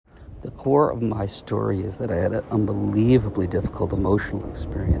The core of my story is that I had an unbelievably difficult emotional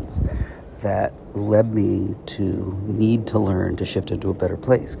experience that led me to need to learn to shift into a better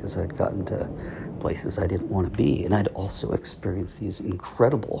place, because I'd gotten to places I didn't want to be. And I'd also experienced these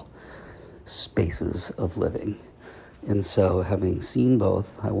incredible spaces of living. And so, having seen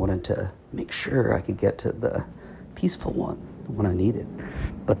both, I wanted to make sure I could get to the peaceful one when I needed.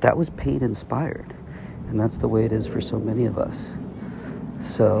 But that was pain inspired. And that's the way it is for so many of us.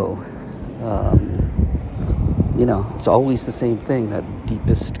 So, it's always the same thing, that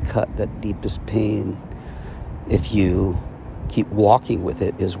deepest cut, that deepest pain, if you keep walking with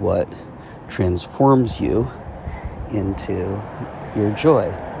it, is what transforms you into your joy,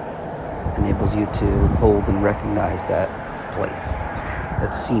 enables you to hold and recognize that place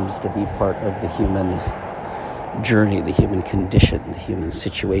that seems to be part of the human journey, the human condition, the human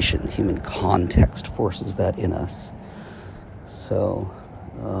situation, the human context forces that in us. So,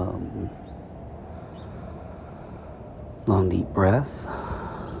 long deep breath.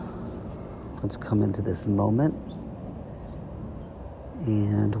 Let's come into this moment.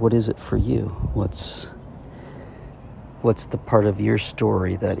 And what is it for you? What's the part of your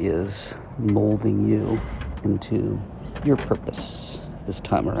story that is molding you into your purpose this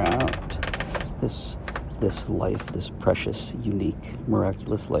time around? This life, this precious, unique,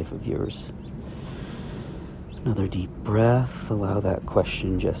 miraculous life of yours. Another deep breath. Allow that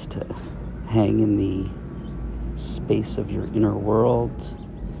question just to hang in the space of your inner world.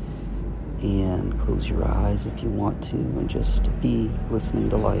 And close your eyes if you want to, and just be listening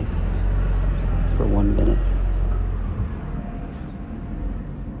to life for 1 minute.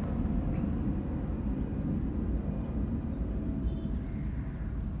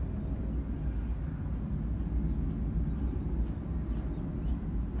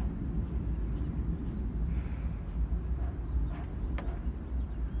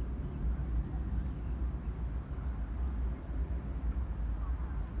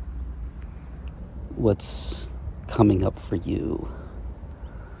 What's coming up for you?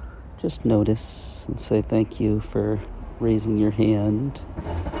 Just notice and say thank you for raising your hand,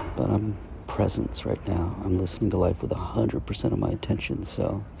 but I'm present right now. I'm listening to life with 100% of my attention,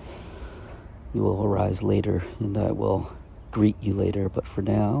 so you will arise later and I will greet you later, but for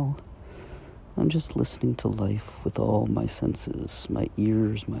now, I'm just listening to life with all my senses, my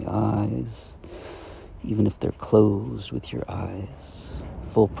ears, my eyes, even if they're closed with your eyes,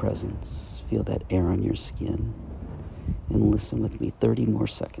 full presence. Feel that air on your skin, and listen with me 30 more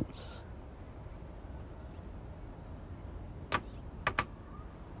seconds.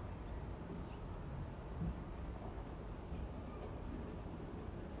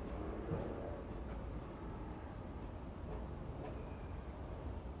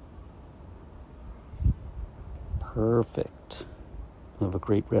 Perfect. Have a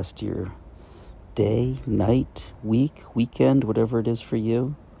great rest of your day, night, week, weekend, whatever it is for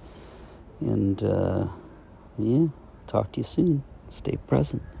you. And, talk to you soon. Stay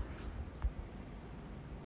present.